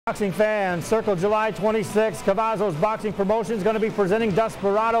Boxing fans, circle July 26th. Cavazos Boxing Promotion is going to be presenting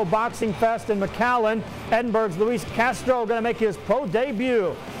Desperado Boxing Fest in McAllen. Edinburgh's Luis Castro going to make his pro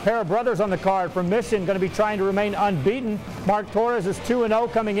debut. Pair of brothers on the card from Mission going to be trying to remain unbeaten. Mark Torres is 2-0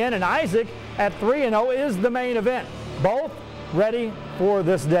 coming in, and Isaac at 3-0 is the main event. Both ready for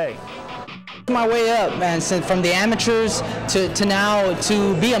this day. My way up, man, from the amateurs to now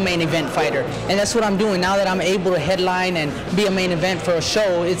to be a main event fighter, and that's what I'm doing now that I'm able to headline and be a main event for a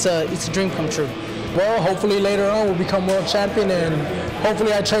show. It's a dream come true. Well, hopefully later on we'll become world champion, and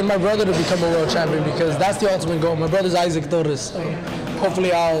hopefully I train my brother to become a world champion, because that's the ultimate goal. My brother's Isaac Torres, so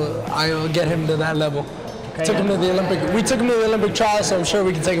hopefully I'll get him to that level. Okay, took him to the Olympic. We took him to the Olympic trials, so I'm sure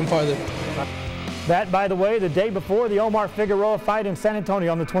we can take him farther. That, by the way, the day before the Omar Figueroa fight in San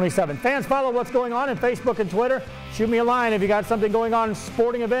Antonio on the 27th. Fans, follow what's going on Facebook and Twitter. Shoot me a line if you got something going on in a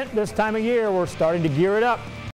sporting event this time of year. We're starting to gear it up.